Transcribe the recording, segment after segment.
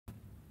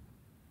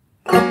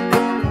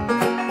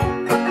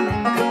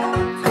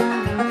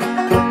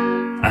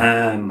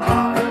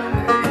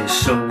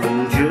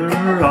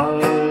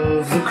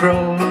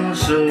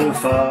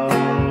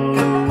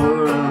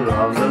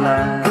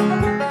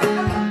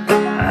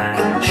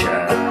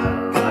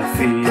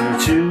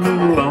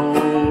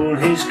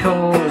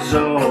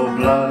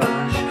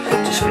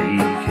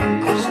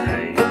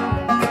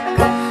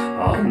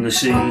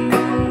Sea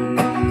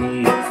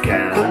of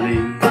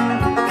Galilee.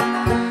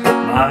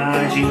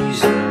 My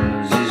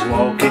Jesus is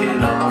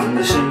walking on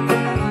the sea,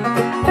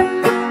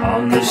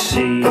 on the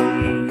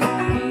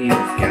Sea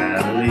of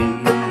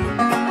Galilee.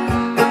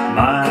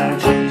 My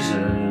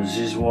Jesus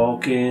is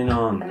walking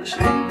on the sea.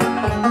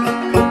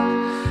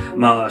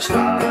 Must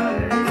I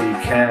be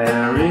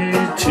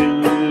carried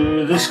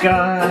to the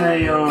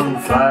sky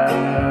on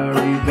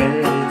fiery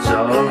beds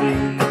of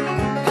ease?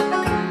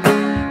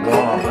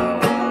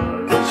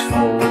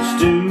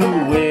 To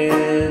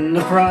win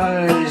the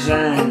prize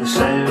and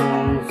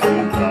sail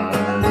through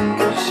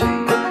bloody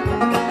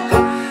seas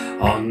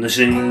on the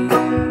Sea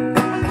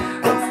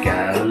of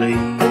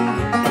Galilee.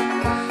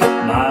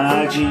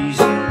 My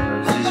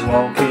Jesus is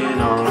walking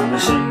on the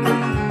sea,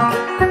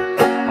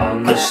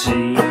 on the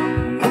Sea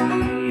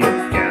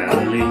of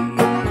Galilee.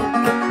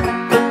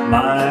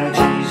 My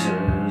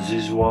Jesus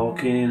is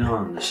walking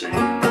on the sea.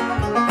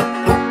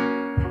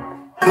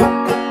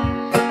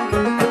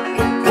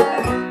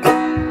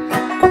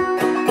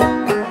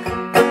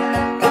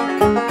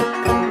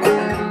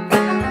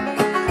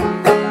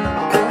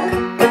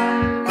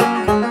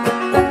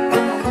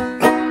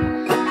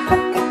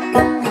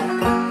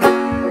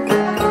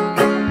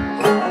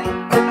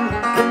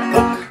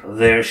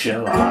 There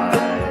shall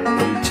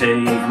I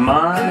take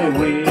my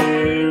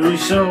weary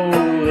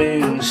soul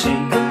in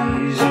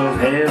seas of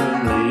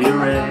heavenly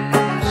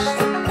rest,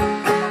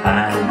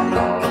 and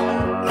not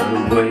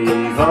a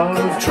wave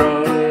of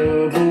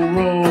trouble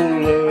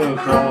roll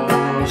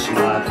across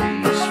my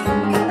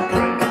peaceful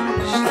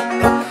breast.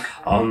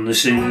 On the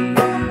Sea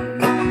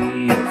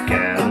of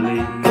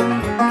Galilee,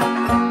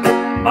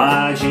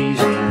 my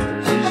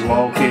Jesus is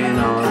walking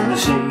on the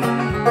sea,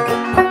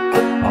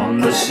 on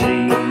the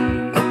Sea.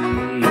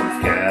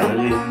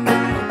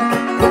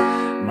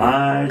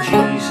 My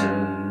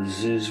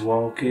Jesus is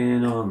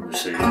walking on the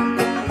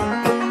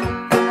sea.